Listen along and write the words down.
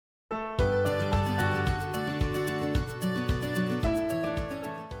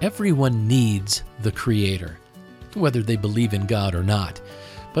Everyone needs the Creator, whether they believe in God or not.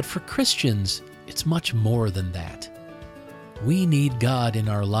 But for Christians, it's much more than that. We need God in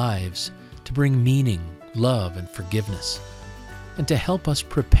our lives to bring meaning, love, and forgiveness, and to help us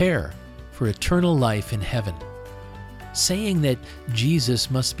prepare for eternal life in heaven. Saying that Jesus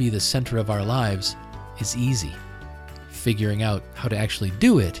must be the center of our lives is easy. Figuring out how to actually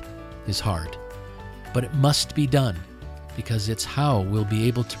do it is hard. But it must be done, because it's how we'll be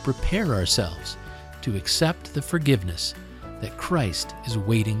able to prepare ourselves to accept the forgiveness that Christ is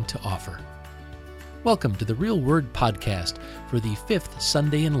waiting to offer. Welcome to the Real Word Podcast for the 5th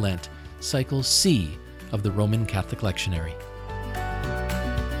Sunday in Lent, Cycle C of the Roman Catholic Lectionary.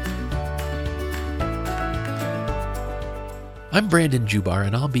 I'm Brandon Jubar,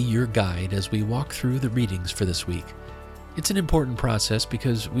 and I'll be your guide as we walk through the readings for this week. It's an important process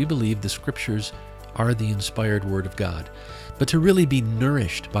because we believe the Scriptures are the inspired Word of God. But to really be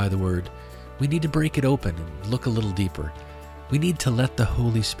nourished by the Word, we need to break it open and look a little deeper. We need to let the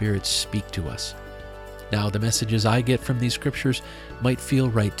Holy Spirit speak to us. Now, the messages I get from these Scriptures might feel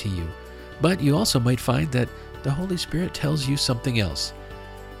right to you, but you also might find that the Holy Spirit tells you something else,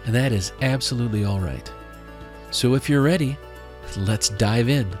 and that is absolutely all right. So if you're ready, let's dive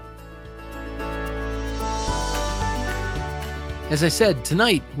in. As I said,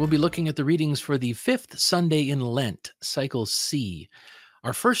 tonight we'll be looking at the readings for the 5th Sunday in Lent, Cycle C.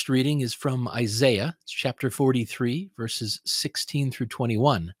 Our first reading is from Isaiah, chapter 43, verses 16 through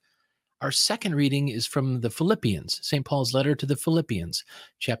 21. Our second reading is from the Philippians, St. Paul's letter to the Philippians,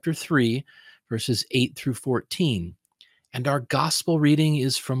 chapter 3, verses 8 through 14. And our gospel reading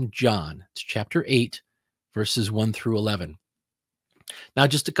is from John, chapter 8, verses 1 through 11. Now,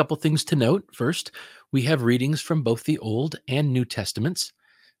 just a couple things to note. First, we have readings from both the Old and New Testaments.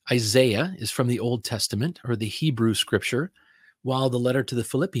 Isaiah is from the Old Testament, or the Hebrew Scripture, while the letter to the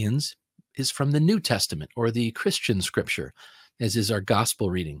Philippians is from the New Testament, or the Christian Scripture, as is our gospel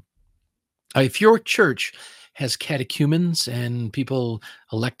reading. If your church has catechumens and people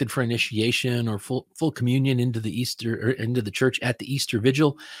elected for initiation or full communion into the church at the Easter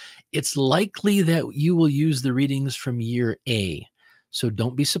Vigil, it's likely that you will use the readings from year A. So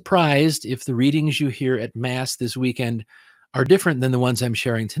don't be surprised if the readings you hear at Mass this weekend are different than the ones I'm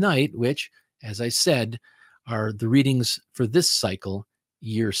sharing tonight, which, as I said, are the readings for this cycle,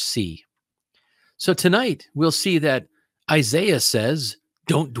 year C. So tonight we'll see that Isaiah says,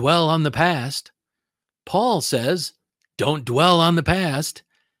 don't dwell on the past. Paul says, don't dwell on the past.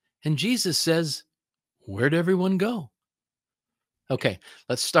 And Jesus says, where'd everyone go? Okay,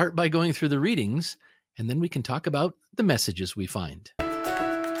 let's start by going through the readings, and then we can talk about the messages we find.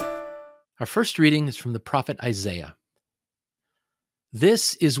 Our first reading is from the prophet Isaiah.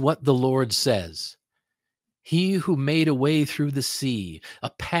 This is what the Lord says. He who made a way through the sea, a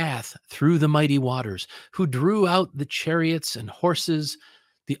path through the mighty waters, who drew out the chariots and horses,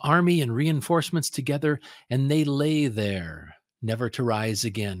 the army and reinforcements together, and they lay there, never to rise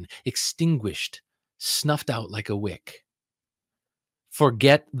again, extinguished, snuffed out like a wick.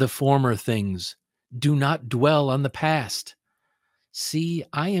 Forget the former things. Do not dwell on the past. See,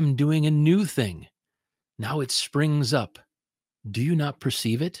 I am doing a new thing. Now it springs up. Do you not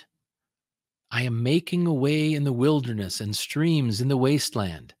perceive it? I am making a way in the wilderness and streams in the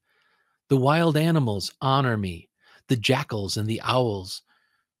wasteland. The wild animals honor me, the jackals and the owls,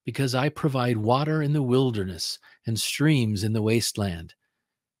 because I provide water in the wilderness and streams in the wasteland,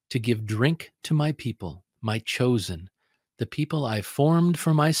 to give drink to my people, my chosen, the people I formed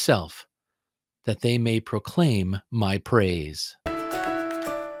for myself, that they may proclaim my praise.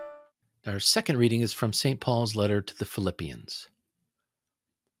 Our second reading is from St. Paul's letter to the Philippians.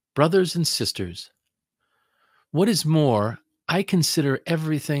 Brothers and sisters, what is more, I consider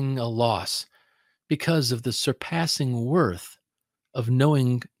everything a loss because of the surpassing worth of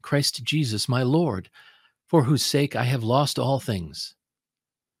knowing Christ Jesus, my Lord, for whose sake I have lost all things.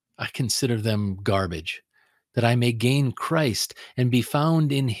 I consider them garbage, that I may gain Christ and be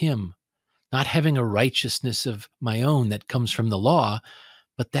found in him, not having a righteousness of my own that comes from the law,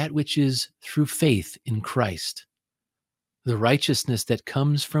 but that which is through faith in Christ, the righteousness that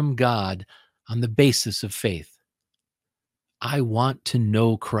comes from God on the basis of faith. I want to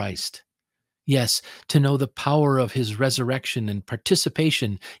know Christ. Yes, to know the power of his resurrection and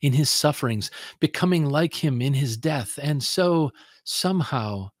participation in his sufferings, becoming like him in his death, and so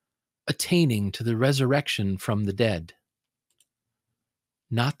somehow attaining to the resurrection from the dead.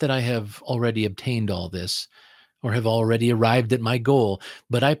 Not that I have already obtained all this, or have already arrived at my goal,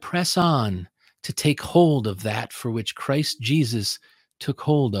 but I press on to take hold of that for which Christ Jesus took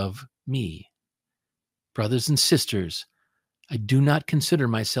hold of me. Brothers and sisters, I do not consider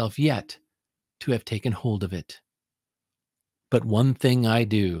myself yet to have taken hold of it. But one thing I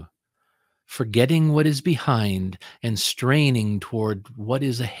do, forgetting what is behind and straining toward what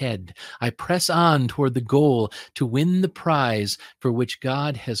is ahead, I press on toward the goal to win the prize for which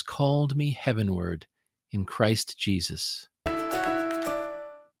God has called me heavenward in Christ Jesus.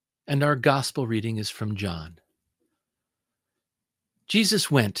 And our gospel reading is from John.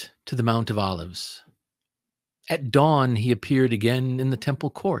 Jesus went to the Mount of Olives. At dawn, he appeared again in the temple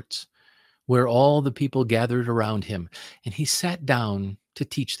courts, where all the people gathered around him, and he sat down to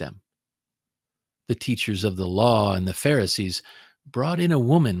teach them. The teachers of the law and the Pharisees brought in a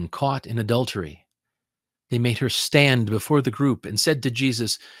woman caught in adultery. They made her stand before the group and said to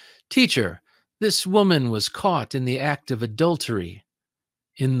Jesus, "Teacher, this woman was caught in the act of adultery.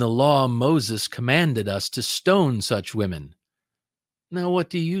 In the law, Moses commanded us to stone such women. Now, what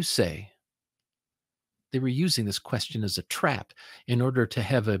do you say?" They were using this question as a trap in order to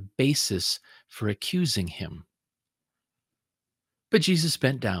have a basis for accusing him. But Jesus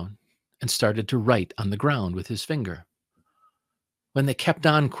bent down and started to write on the ground with his finger. When they kept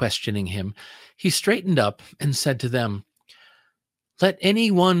on questioning him, he straightened up and said to them, "Let any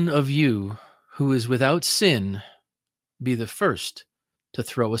one of you who is without sin be the first to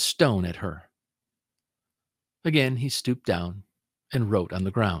throw a stone at her." Again, he stooped down and wrote on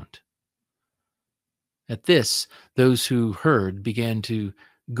the ground. At this, those who heard began to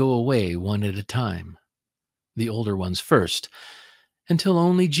go away one at a time, the older ones first, until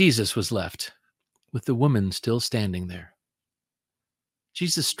only Jesus was left, with the woman still standing there.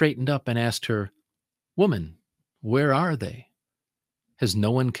 Jesus straightened up and asked her, "Woman, where are they? Has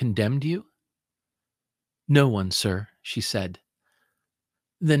no one condemned you?" "No one, sir," she said.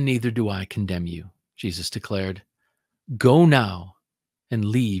 "Then neither do I condemn you," Jesus declared. "Go now and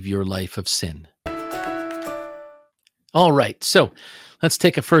leave your life of sin." All right, so let's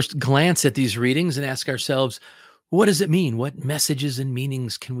take a first glance at these readings and ask ourselves, what does it mean? What messages and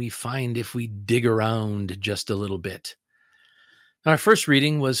meanings can we find if we dig around just a little bit? Our first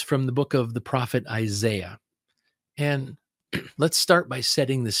reading was from the book of the prophet Isaiah. And let's start by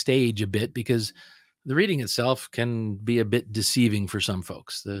setting the stage a bit, because the reading itself can be a bit deceiving for some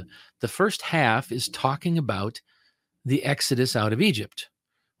folks. The first half is talking about the exodus out of Egypt,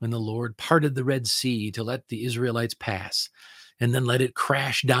 when the Lord parted the Red Sea to let the Israelites pass, and then let it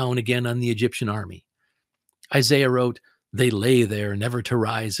crash down again on the Egyptian army. Isaiah wrote, "They lay there, never to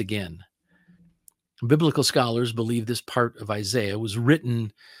rise again." Biblical scholars believe this part of Isaiah was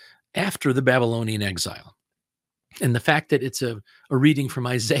written after the Babylonian exile. And the fact that it's a reading from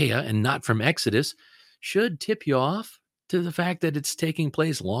Isaiah and not from Exodus should tip you off to the fact that it's taking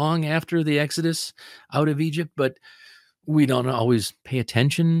place long after the Exodus out of Egypt, but we don't always pay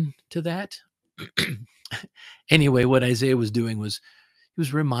attention to that. Anyway, what Isaiah was doing was he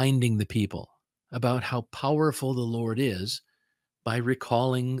was reminding the people about how powerful the Lord is by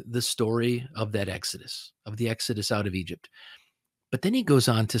recalling the story of that Exodus, of the Exodus out of Egypt. But then he goes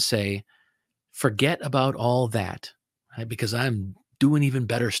on to say, forget about all that, right? Because I'm doing even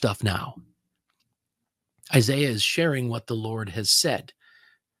better stuff now. Isaiah is sharing what the Lord has said.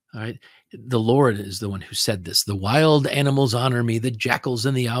 All right. The Lord is the one who said this. "The wild animals honor me, the jackals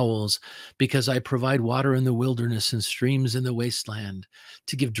and the owls, because I provide water in the wilderness and streams in the wasteland,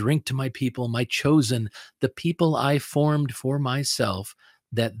 to give drink to my people, my chosen, the people I formed for myself,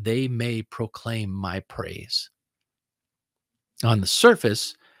 that they may proclaim my praise." On the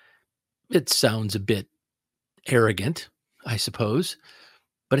surface, it sounds a bit arrogant, I suppose,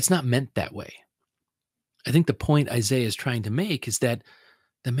 but it's not meant that way. I think the point Isaiah is trying to make is that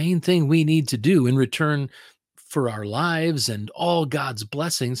the main thing we need to do in return for our lives and all God's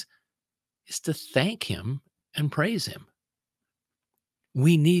blessings is to thank him and praise him.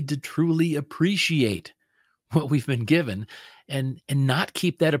 We need to truly appreciate what we've been given and not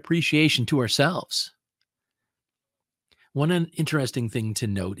keep that appreciation to ourselves. One interesting thing to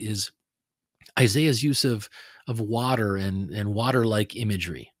note is Isaiah's use of water and water-like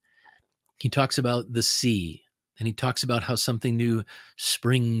imagery. He talks about the sea, and he talks about how something new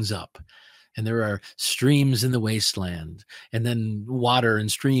springs up, and there are streams in the wasteland, and then water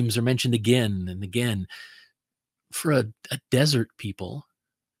and streams are mentioned again and again. For a desert people,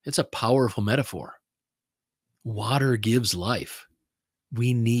 it's a powerful metaphor. Water gives life.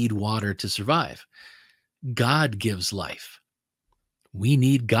 We need water to survive. God gives life. We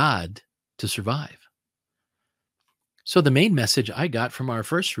need God to survive. So the main message I got from our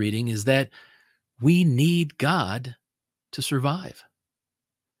first reading is that we need God to survive.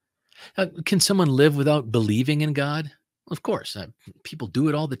 Can someone live without believing in God? Of course, people do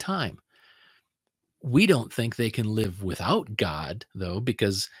it all the time. We don't think they can live without God, though,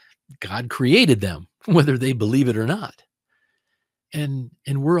 because God created them, whether they believe it or not. And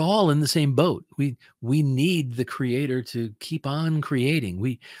we're all in the same boat. We need the creator to keep on creating.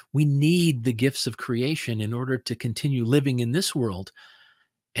 We need the gifts of creation in order to continue living in this world.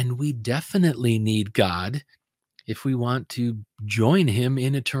 And we definitely need God if we want to join him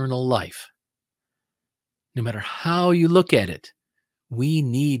in eternal life. No matter how you look at it, we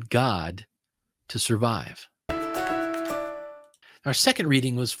need God to survive. Our second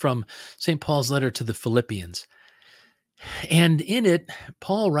reading was from St. Paul's letter to the Philippians. And in it,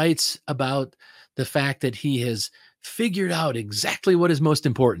 Paul writes about the fact that he has figured out exactly what is most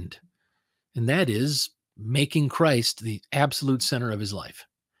important, and that is making Christ the absolute center of his life.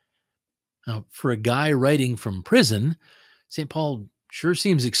 Now, for a guy writing from prison, St. Paul sure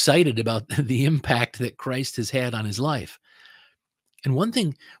seems excited about the impact that Christ has had on his life. And one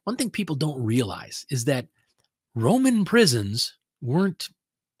thing people don't realize is that Roman prisons weren't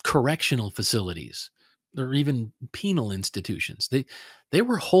correctional facilities or even penal institutions. They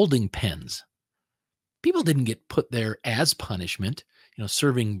were holding pens. People didn't get put there as punishment,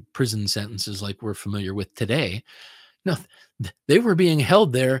 serving prison sentences like we're familiar with today. No, they were being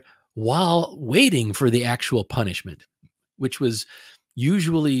held there while waiting for the actual punishment, which was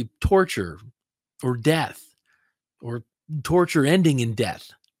usually torture or death, or torture ending in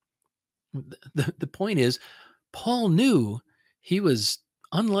death. The point is, Paul knew he was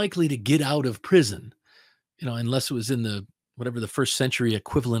unlikely to get out of prison, unless it was in the whatever the first century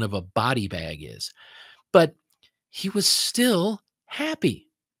equivalent of a body bag is. But he was still happy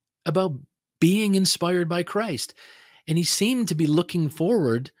about being inspired by Christ. And he seemed to be looking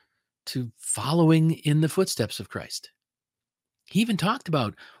forward to following in the footsteps of Christ. He even talked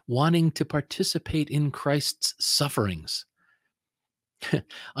about wanting to participate in Christ's sufferings.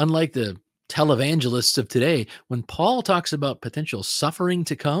 Unlike the televangelists of today, when Paul talks about potential suffering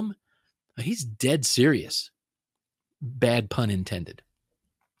to come, he's dead serious. Bad pun intended.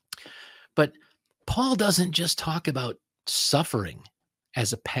 But Paul doesn't just talk about suffering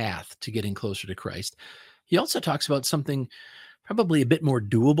as a path to getting closer to Christ. He also talks about something probably a bit more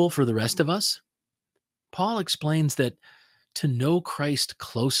doable for the rest of us. Paul explains that to know Christ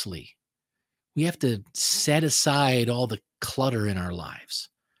closely, we have to set aside all the clutter in our lives.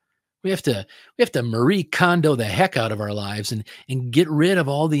 We have to Marie Kondo the heck out of our lives and get rid of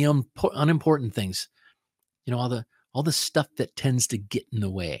all the unimportant things. All the stuff that tends to get in the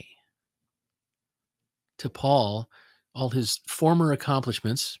way. To Paul, all his former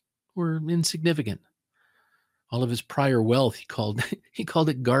accomplishments were insignificant. All of his prior wealth, he called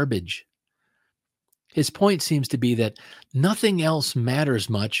it garbage. His point seems to be that nothing else matters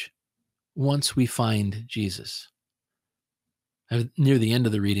much once we find Jesus. Near the end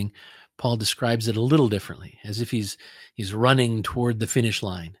of the reading, Paul describes it a little differently, as if he's running toward the finish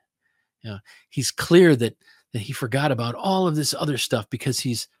line. He's clear that he forgot about all of this other stuff because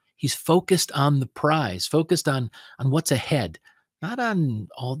he's focused on the prize, focused on what's ahead, not on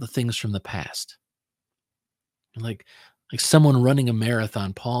all the things from the past. Like someone running a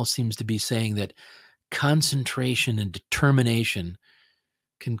marathon, Paul seems to be saying that concentration and determination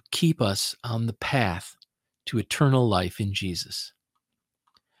can keep us on the path to eternal life in Jesus.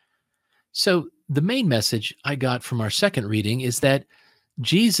 So the main message I got from our second reading is that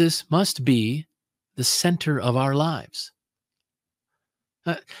Jesus must be the center of our lives.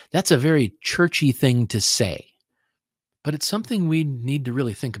 That's a very churchy thing to say, but it's something we need to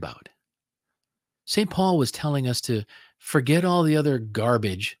really think about. St. Paul was telling us to forget all the other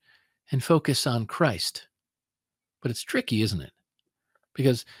garbage and focus on Christ. But it's tricky, isn't it?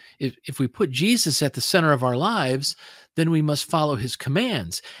 Because if we put Jesus at the center of our lives, then we must follow his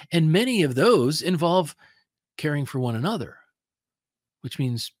commands. And many of those involve caring for one another, which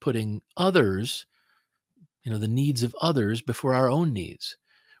means putting others, the needs of others before our own needs,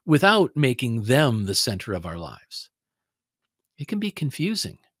 without making them the center of our lives. It can be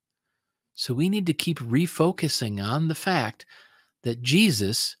confusing. So we need to keep refocusing on the fact that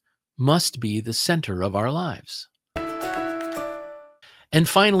Jesus must be the center of our lives. And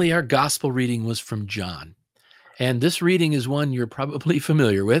finally, our gospel reading was from John. And this reading is one you're probably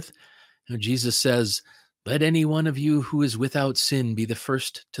familiar with. Jesus says, "Let any one of you who is without sin be the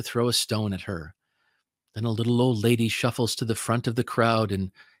first to throw a stone at her." Then a little old lady shuffles to the front of the crowd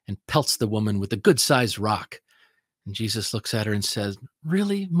and pelts the woman with a good-sized rock. And Jesus looks at her and says,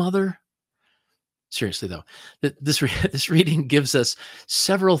 "Really, mother?" Seriously, though, this reading gives us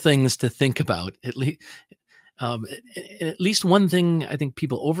several things to think about. At least one thing I think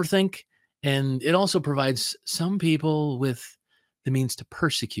people overthink, and it also provides some people with the means to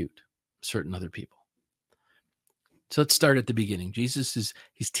persecute certain other people. So let's start at the beginning.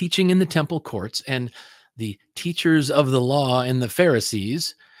 He's teaching in the temple courts, and the teachers of the law and the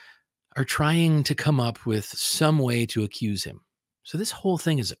Pharisees are trying to come up with some way to accuse him. So this whole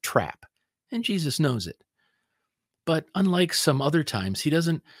thing is a trap, and Jesus knows it. But unlike some other times, he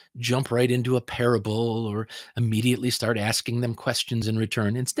doesn't jump right into a parable or immediately start asking them questions in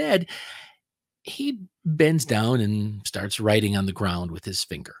return. Instead, he bends down and starts writing on the ground with his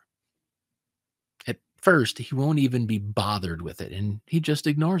finger. At first, he won't even be bothered with it, and he just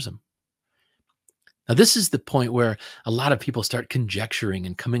ignores them. Now, this is the point where a lot of people start conjecturing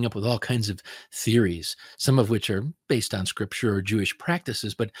and coming up with all kinds of theories, some of which are based on scripture or Jewish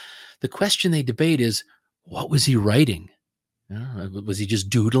practices. But the question they debate is, what was he writing? Was he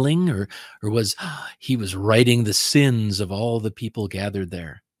just doodling, or was he was writing the sins of all the people gathered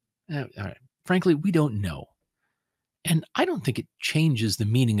there? All right. Frankly, we don't know. And I don't think it changes the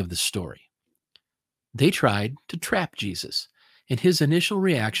meaning of the story. They tried to trap Jesus, and his initial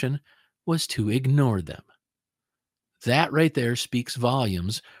reaction was to ignore them. That right there speaks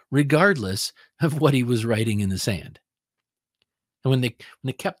volumes, regardless of what he was writing in the sand. And when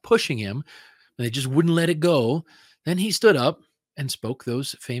they kept pushing him, and they just wouldn't let it go, then he stood up and spoke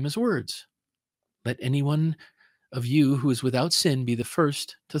those famous words. Let anyone of you who is without sin be the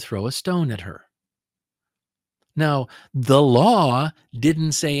first to throw a stone at her. Now, the law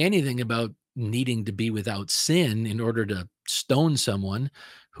didn't say anything about needing to be without sin in order to stone someone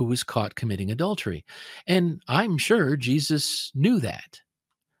who was caught committing adultery. And I'm sure Jesus knew that.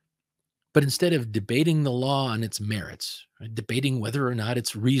 But instead of debating the law on its merits, right, debating whether or not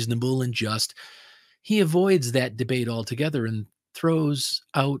it's reasonable and just, he avoids that debate altogether and throws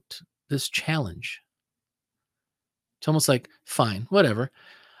out this challenge. It's almost like, fine, whatever.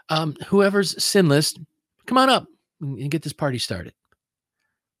 Whoever's sinless, come on up and get this party started.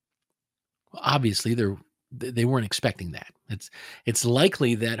 Obviously, they weren't expecting that. It's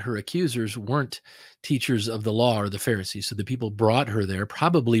likely that her accusers weren't teachers of the law or the Pharisees. So the people brought her there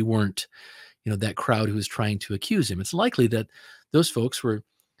probably weren't, that crowd who was trying to accuse him. It's likely that those folks were,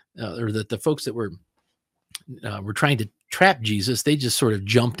 or that the folks that were trying to trap Jesus, they just sort of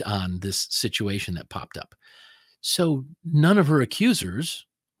jumped on this situation that popped up. So none of her accusers,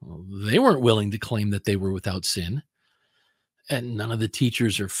 they weren't willing to claim that they were without sin. And none of the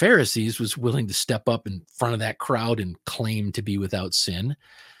teachers or Pharisees was willing to step up in front of that crowd and claim to be without sin.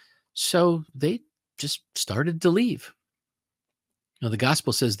 So they just started to leave. Now, the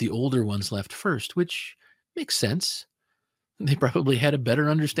gospel says the older ones left first, which makes sense. They probably had a better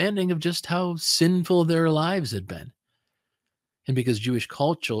understanding of just how sinful their lives had been. And because Jewish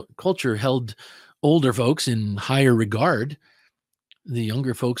culture held older folks in higher regard, the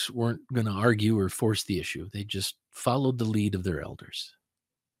younger folks weren't going to argue or force the issue. They just followed the lead of their elders.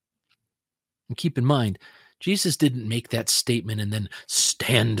 And keep in mind, Jesus didn't make that statement and then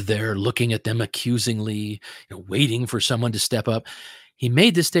stand there looking at them accusingly, waiting for someone to step up. He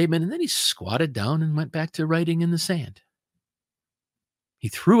made the statement and then he squatted down and went back to writing in the sand. He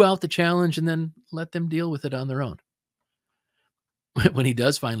threw out the challenge and then let them deal with it on their own. When he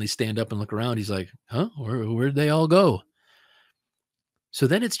does finally stand up and look around, he's like, where'd they all go? So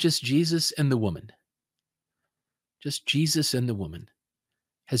then it's just Jesus and the woman. Just Jesus and the woman.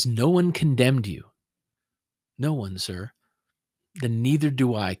 Has no one condemned you? No one, sir. Then neither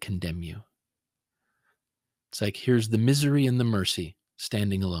do I condemn you. It's like, here's the misery and the mercy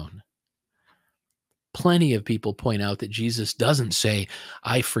standing alone. Plenty of people point out that Jesus doesn't say,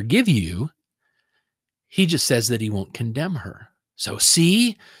 I forgive you. He just says that he won't condemn her. So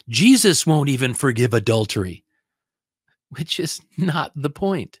see, Jesus won't even forgive adultery, which is not the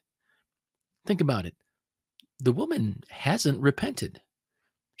point. Think about it. The woman hasn't repented.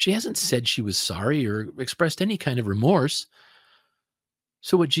 She hasn't said she was sorry or expressed any kind of remorse.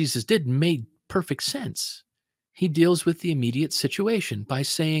 So what Jesus did made perfect sense. He deals with the immediate situation by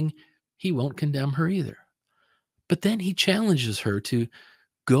saying he won't condemn her either. But then he challenges her to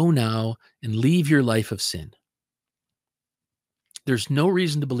go now and leave your life of sin. There's no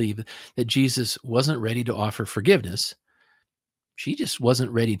reason to believe that Jesus wasn't ready to offer forgiveness. She just wasn't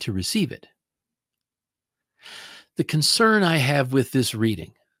ready to receive it. The concern I have with this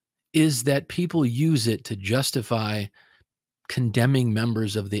reading is that people use it to justify condemning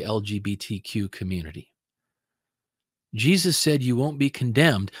members of the LGBTQ community. Jesus said you won't be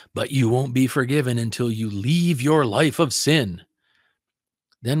condemned, but you won't be forgiven until you leave your life of sin.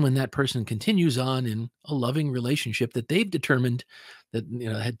 Then when that person continues on in a loving relationship that they've determined that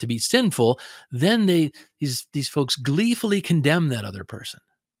had to be sinful, then these folks gleefully condemn that other person.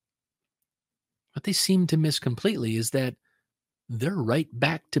 What they seem to miss completely is that they're right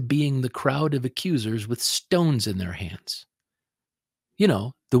back to being the crowd of accusers with stones in their hands. You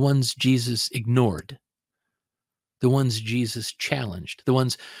know, the ones Jesus ignored, the ones Jesus challenged, the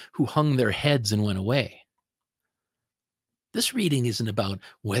ones who hung their heads and went away. This reading isn't about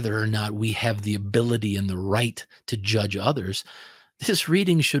whether or not we have the ability and the right to judge others. This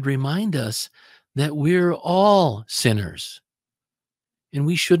reading should remind us that we're all sinners and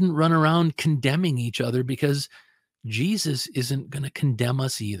we shouldn't run around condemning each other because Jesus isn't going to condemn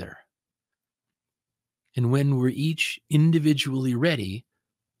us either. And when we're each individually ready,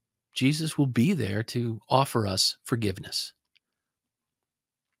 Jesus will be there to offer us forgiveness.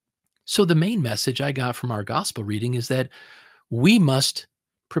 So, the main message I got from our gospel reading is that we must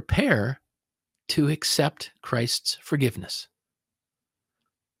prepare to accept Christ's forgiveness.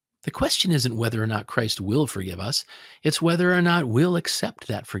 The question isn't whether or not Christ will forgive us, it's whether or not we'll accept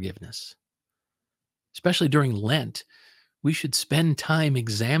that forgiveness. Especially during Lent, we should spend time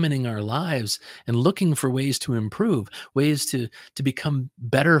examining our lives and looking for ways to improve, ways to become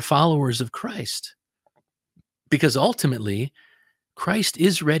better followers of Christ. Because ultimately, Christ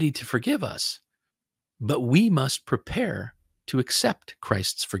is ready to forgive us, but we must prepare to accept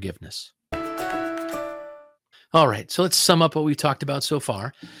Christ's forgiveness. All right, so let's sum up what we've talked about so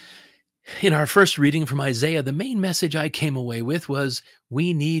far. In our first reading from Isaiah, the main message I came away with was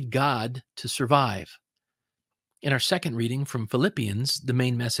we need God to survive. In our second reading from Philippians, the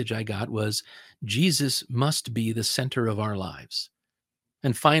main message I got was Jesus must be the center of our lives.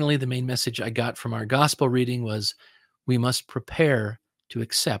 And finally, the main message I got from our gospel reading was we must prepare to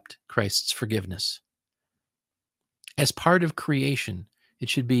accept Christ's forgiveness. As part of creation, it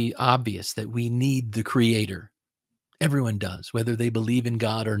should be obvious that we need the Creator. Everyone does, whether they believe in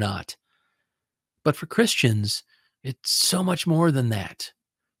God or not. But for Christians, it's so much more than that.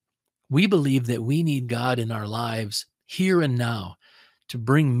 We believe that we need God in our lives here and now to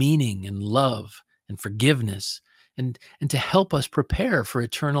bring meaning and love and forgiveness and to help us prepare for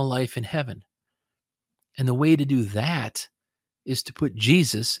eternal life in heaven. And the way to do that is to put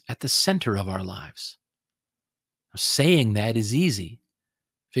Jesus at the center of our lives. Saying that is easy.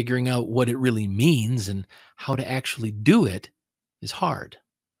 Figuring out what it really means and how to actually do it is hard.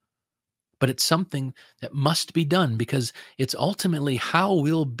 But it's something that must be done because it's ultimately how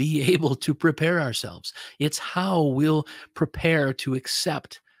we'll be able to prepare ourselves. It's how we'll prepare to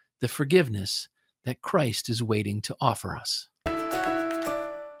accept the forgiveness that Christ is waiting to offer us.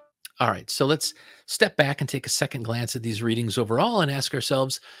 All right, so let's step back and take a second glance at these readings overall and ask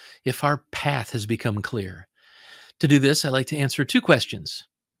ourselves if our path has become clear. To do this, I like to answer two questions.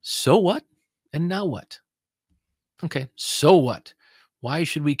 So what? And now what? Okay, so what? Why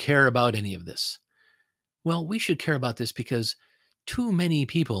should we care about any of this? Well, we should care about this because too many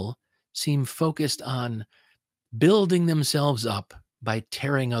people seem focused on building themselves up by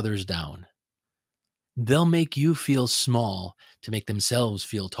tearing others down. They'll make you feel small to make themselves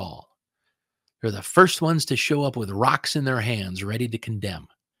feel tall. They're the first ones to show up with rocks in their hands, ready to condemn.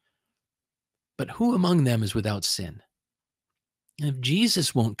 But who among them is without sin? And if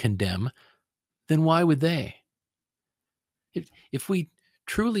Jesus won't condemn, then why would they? If we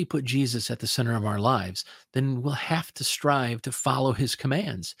truly put Jesus at the center of our lives, then we'll have to strive to follow his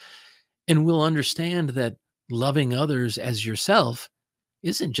commands. And we'll understand that loving others as yourself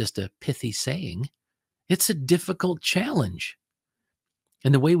isn't just a pithy saying, it's a difficult challenge.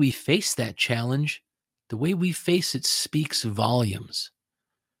 And the way we face that challenge, the way we face it speaks volumes.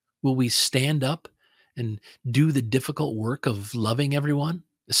 Will we stand up and do the difficult work of loving everyone,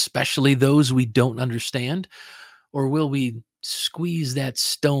 especially those we don't understand? Or will we squeeze that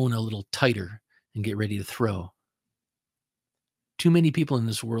stone a little tighter and get ready to throw? Too many people in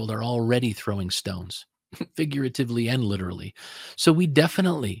this world are already throwing stones, figuratively and literally. So we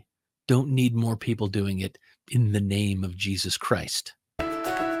definitely don't need more people doing it in the name of Jesus Christ.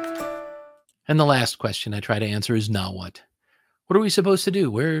 And the last question I try to answer is now what? What are we supposed to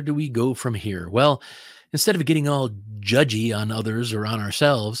do? Where do we go from here? Well, instead of getting all judgy on others or on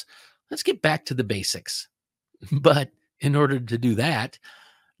ourselves, let's get back to the basics. But in order to do that,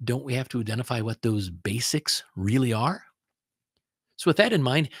 don't we have to identify what those basics really are? So with that in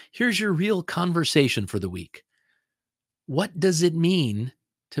mind, here's your real conversation for the week. What does it mean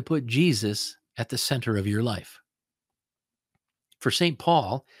to put Jesus at the center of your life? For St.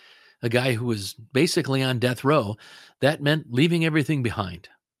 Paul, a guy who was basically on death row, that meant leaving everything behind.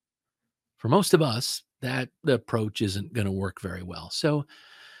 For most of us, that approach isn't going to work very well. So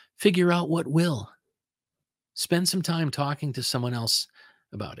figure out what will. Spend some time talking to someone else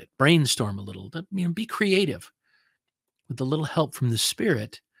about it. Brainstorm a little. Be creative. With a little help from the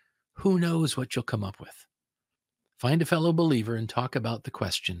Spirit, who knows what you'll come up with. Find a fellow believer and talk about the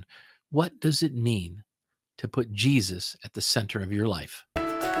question, what does it mean to put Jesus at the center of your life?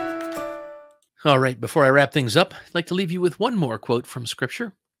 All right, before I wrap things up, I'd like to leave you with one more quote from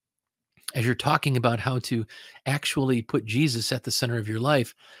Scripture. As you're talking about how to actually put Jesus at the center of your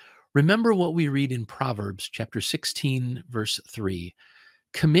life, remember what we read in Proverbs chapter 16, verse 3.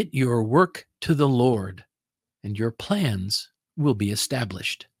 Commit your work to the Lord, and your plans will be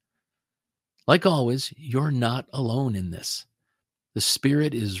established. Like always, you're not alone in this. The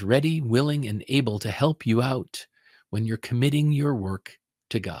Spirit is ready, willing, and able to help you out when you're committing your work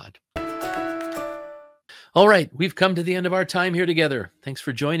to God. All right, we've come to the end of our time here together. Thanks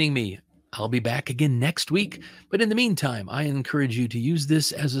for joining me. I'll be back again next week, but in the meantime, I encourage you to use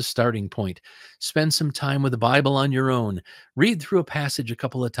this as a starting point. Spend some time with the Bible on your own. Read through a passage a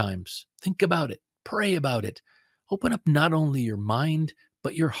couple of times. Think about it. Pray about it. Open up not only your mind,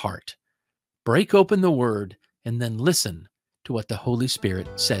 but your heart. Break open the Word and then listen to what the Holy Spirit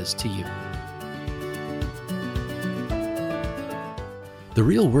says to you. The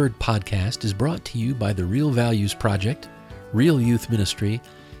Real Word podcast is brought to you by the Real Values Project, Real Youth Ministry,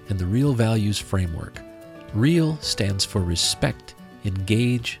 and the Real Values Framework. REAL stands for respect,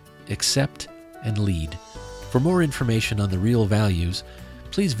 engage, accept, and lead. For more information on the Real Values,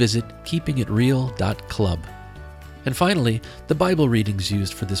 please visit keepingitreal.club. And finally, the Bible readings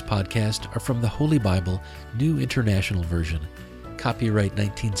used for this podcast are from the Holy Bible, New International Version. Copyright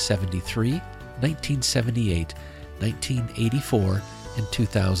 1973, 1978, 1984, and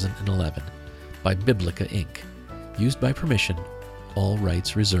 2011 by Biblica Inc. Used by permission, all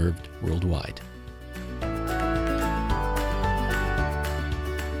rights reserved worldwide.